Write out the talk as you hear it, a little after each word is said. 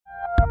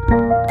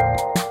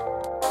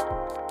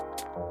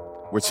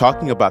We're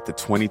talking about the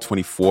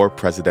 2024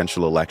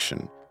 presidential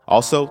election.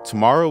 Also,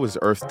 tomorrow is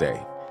Earth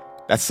Day.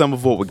 That's some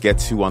of what we'll get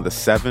to on The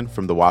 7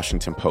 from The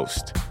Washington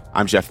Post.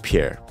 I'm Jeff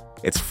Pierre.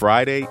 It's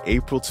Friday,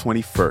 April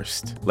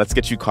 21st. Let's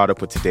get you caught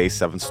up with today's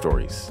 7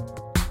 stories.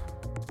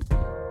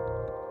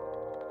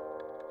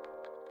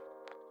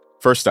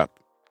 First up,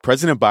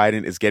 President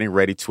Biden is getting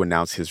ready to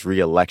announce his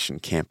re-election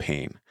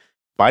campaign.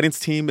 Biden's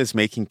team is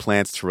making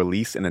plans to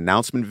release an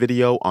announcement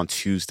video on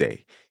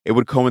Tuesday. It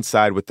would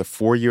coincide with the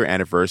 4-year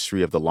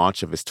anniversary of the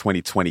launch of his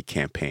 2020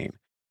 campaign.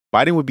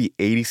 Biden would be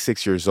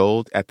 86 years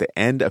old at the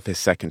end of his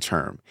second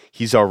term.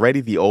 He's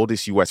already the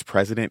oldest U.S.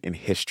 president in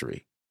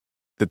history.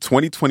 The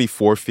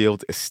 2024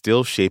 field is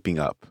still shaping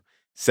up.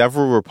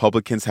 Several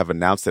Republicans have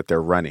announced that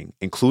they're running,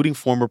 including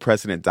former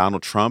President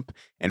Donald Trump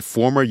and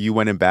former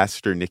UN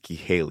Ambassador Nikki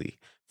Haley.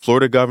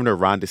 Florida Governor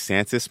Ron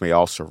DeSantis may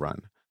also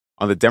run.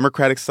 On the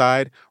Democratic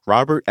side,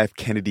 Robert F.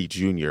 Kennedy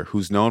Jr.,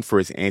 who's known for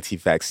his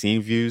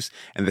anti-vaccine views,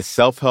 and the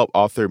self-help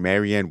author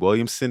Marianne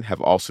Williamson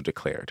have also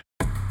declared.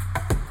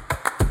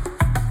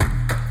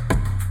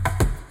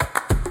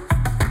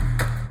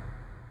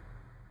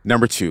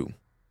 Number 2,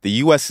 the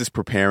U.S. is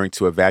preparing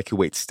to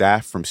evacuate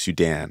staff from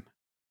Sudan.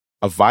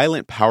 A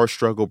violent power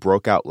struggle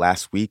broke out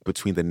last week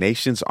between the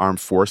nation's armed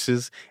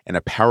forces and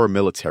a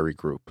paramilitary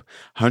group.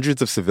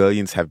 Hundreds of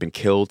civilians have been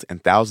killed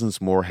and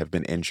thousands more have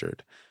been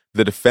injured.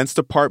 The Defense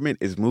Department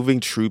is moving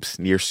troops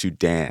near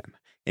Sudan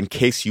in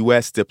case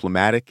U.S.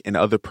 diplomatic and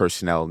other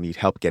personnel need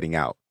help getting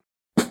out.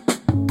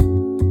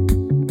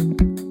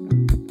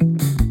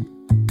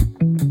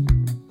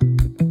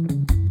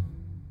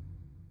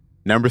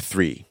 Number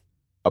 3,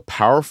 a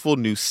powerful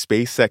new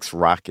SpaceX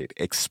rocket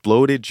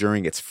exploded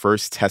during its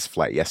first test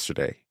flight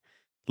yesterday.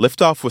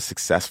 Liftoff was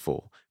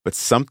successful, but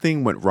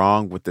something went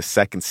wrong with the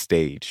second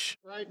stage.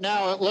 Right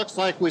now, it looks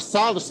like we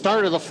saw the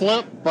start of the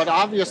flip, but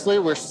obviously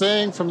we're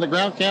seeing from the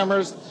ground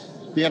cameras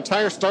the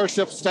entire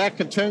Starship stack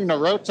continuing to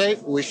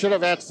rotate. We should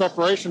have had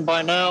separation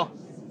by now.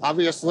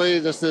 Obviously,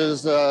 this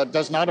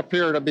does not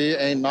appear to be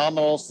a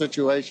nominal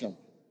situation.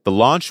 The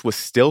launch was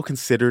still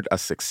considered a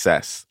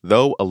success,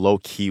 though a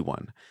low-key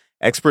one.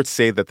 Experts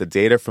say that the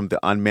data from the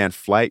unmanned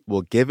flight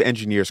will give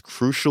engineers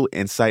crucial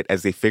insight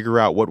as they figure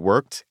out what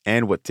worked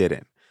and what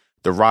didn't.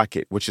 The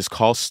rocket, which is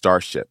called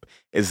Starship,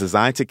 is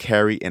designed to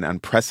carry an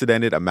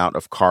unprecedented amount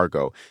of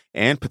cargo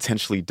and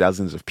potentially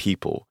dozens of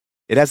people.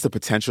 It has the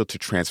potential to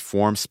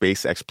transform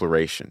space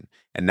exploration,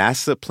 and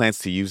NASA plans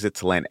to use it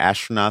to land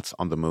astronauts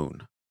on the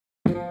moon.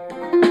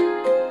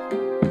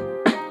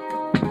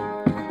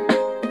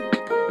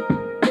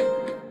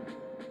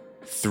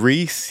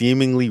 Three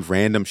seemingly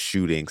random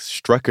shootings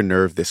struck a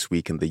nerve this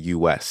week in the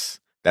U.S.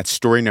 That's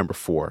story number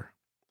 4.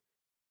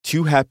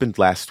 2 happened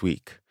last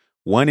week.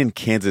 One in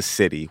Kansas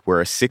City,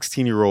 where a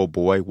 16-year-old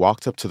boy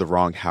walked up to the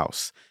wrong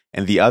house,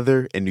 and the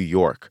other in New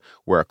York,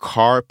 where a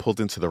car pulled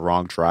into the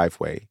wrong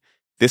driveway.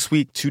 This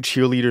week, 2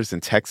 cheerleaders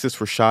in Texas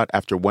were shot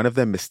after one of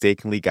them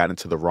mistakenly got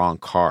into the wrong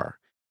car.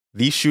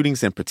 These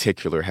shootings in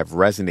particular have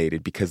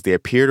resonated because they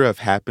appear to have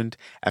happened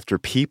after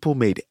people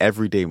made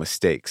everyday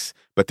mistakes,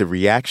 but the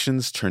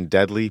reactions turned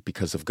deadly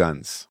because of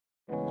guns.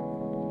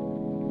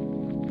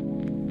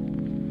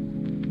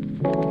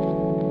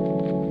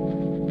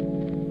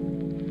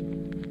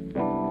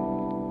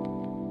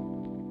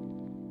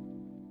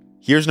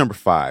 Here's number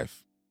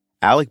 5.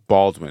 Alec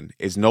Baldwin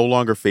is no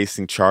longer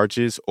facing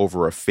charges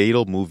over a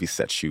fatal movie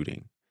set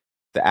shooting.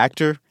 The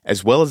actor,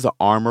 as well as the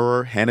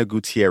armorer Hannah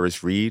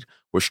Gutierrez-Reed,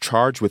 was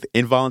charged with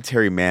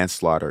involuntary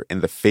manslaughter in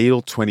the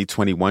fatal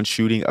 2021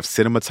 shooting of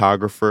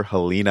cinematographer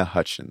Helena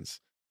Hutchins.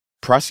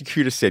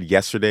 Prosecutors said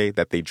yesterday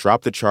that they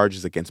dropped the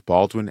charges against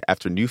Baldwin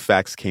after new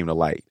facts came to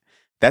light.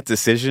 That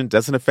decision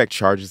doesn't affect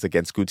charges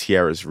against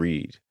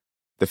Gutierrez-Reed.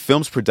 The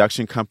film's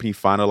production company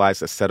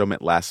finalized a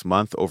settlement last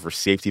month over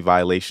safety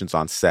violations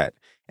on set,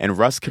 and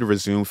Russ could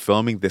resume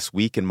filming this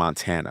week in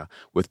Montana,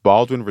 with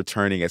Baldwin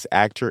returning as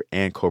actor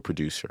and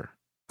co-producer.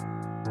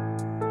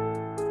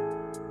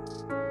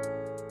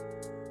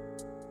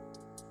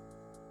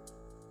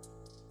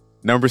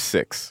 Number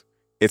 6.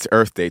 It's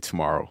Earth Day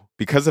tomorrow.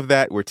 Because of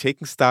that, we're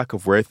taking stock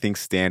of where things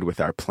stand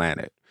with our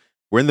planet.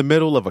 We're in the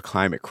middle of a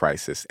climate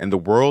crisis, and the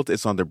world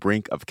is on the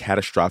brink of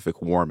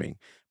catastrophic warming,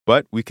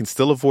 but we can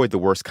still avoid the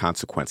worst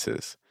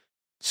consequences.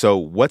 So,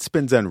 what's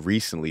been done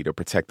recently to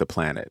protect the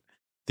planet?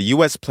 The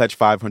U.S. pledged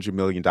 $500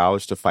 million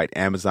to fight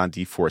Amazon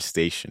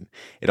deforestation.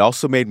 It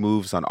also made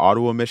moves on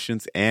auto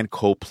emissions and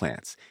coal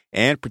plants,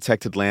 and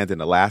protected land in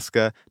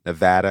Alaska,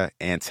 Nevada,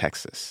 and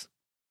Texas.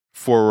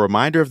 For a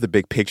reminder of the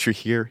big picture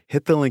here,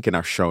 hit the link in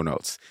our show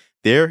notes.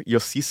 There, you'll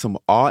see some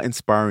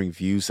awe-inspiring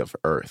views of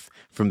Earth,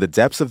 from the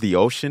depths of the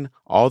ocean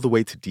all the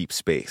way to deep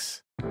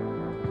space.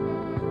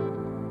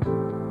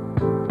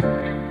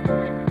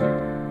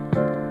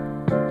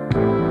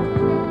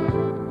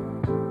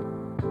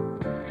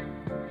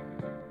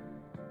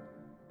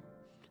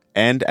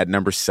 And at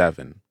number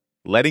 7,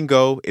 letting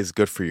go is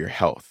good for your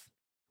health.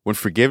 When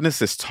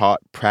forgiveness is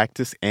taught,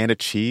 practiced, and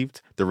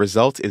achieved, the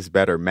result is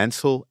better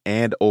mental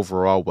and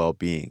overall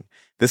well-being.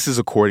 This is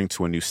according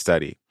to a new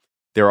study.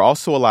 There are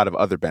also a lot of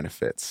other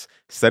benefits.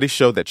 Studies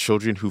show that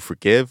children who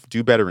forgive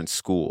do better in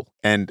school.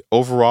 And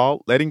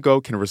overall, letting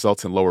go can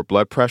result in lower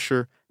blood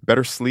pressure,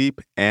 better sleep,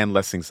 and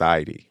less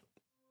anxiety.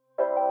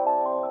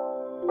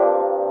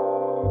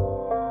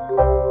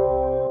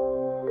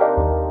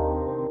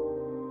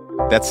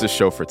 That's the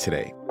show for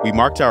today. We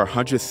marked our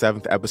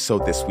 107th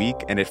episode this week,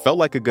 and it felt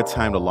like a good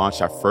time to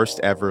launch our first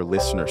ever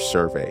listener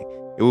survey.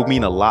 It would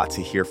mean a lot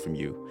to hear from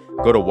you.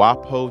 Go to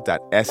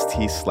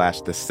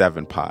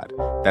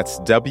wapo.st/the7pod. That's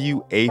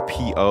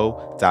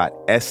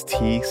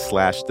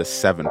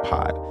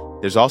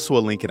wapo.st/the7pod. There's also a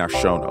link in our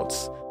show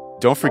notes.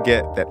 Don't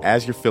forget that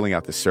as you're filling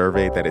out the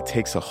survey, that it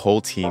takes a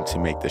whole team to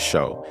make the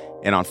show.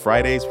 And on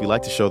Fridays, we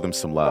like to show them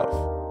some love.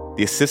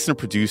 The assistant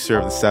producer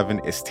of The 7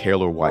 is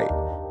Taylor White.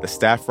 The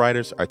staff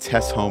writers are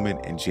Tess Homan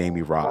and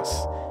Jamie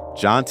Ross.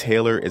 John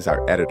Taylor is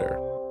our editor.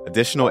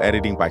 Additional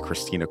editing by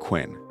Christina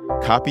Quinn.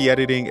 Copy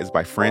editing is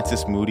by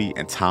Francis Moody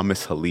and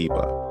Thomas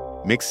Haliba.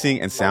 Mixing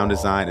and sound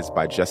design is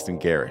by Justin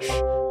Garish.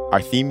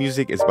 Our theme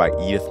music is by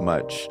Edith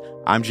Mudge.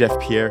 I'm Jeff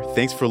Pierre.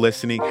 Thanks for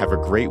listening. Have a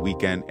great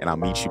weekend, and I'll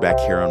meet you back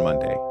here on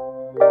Monday.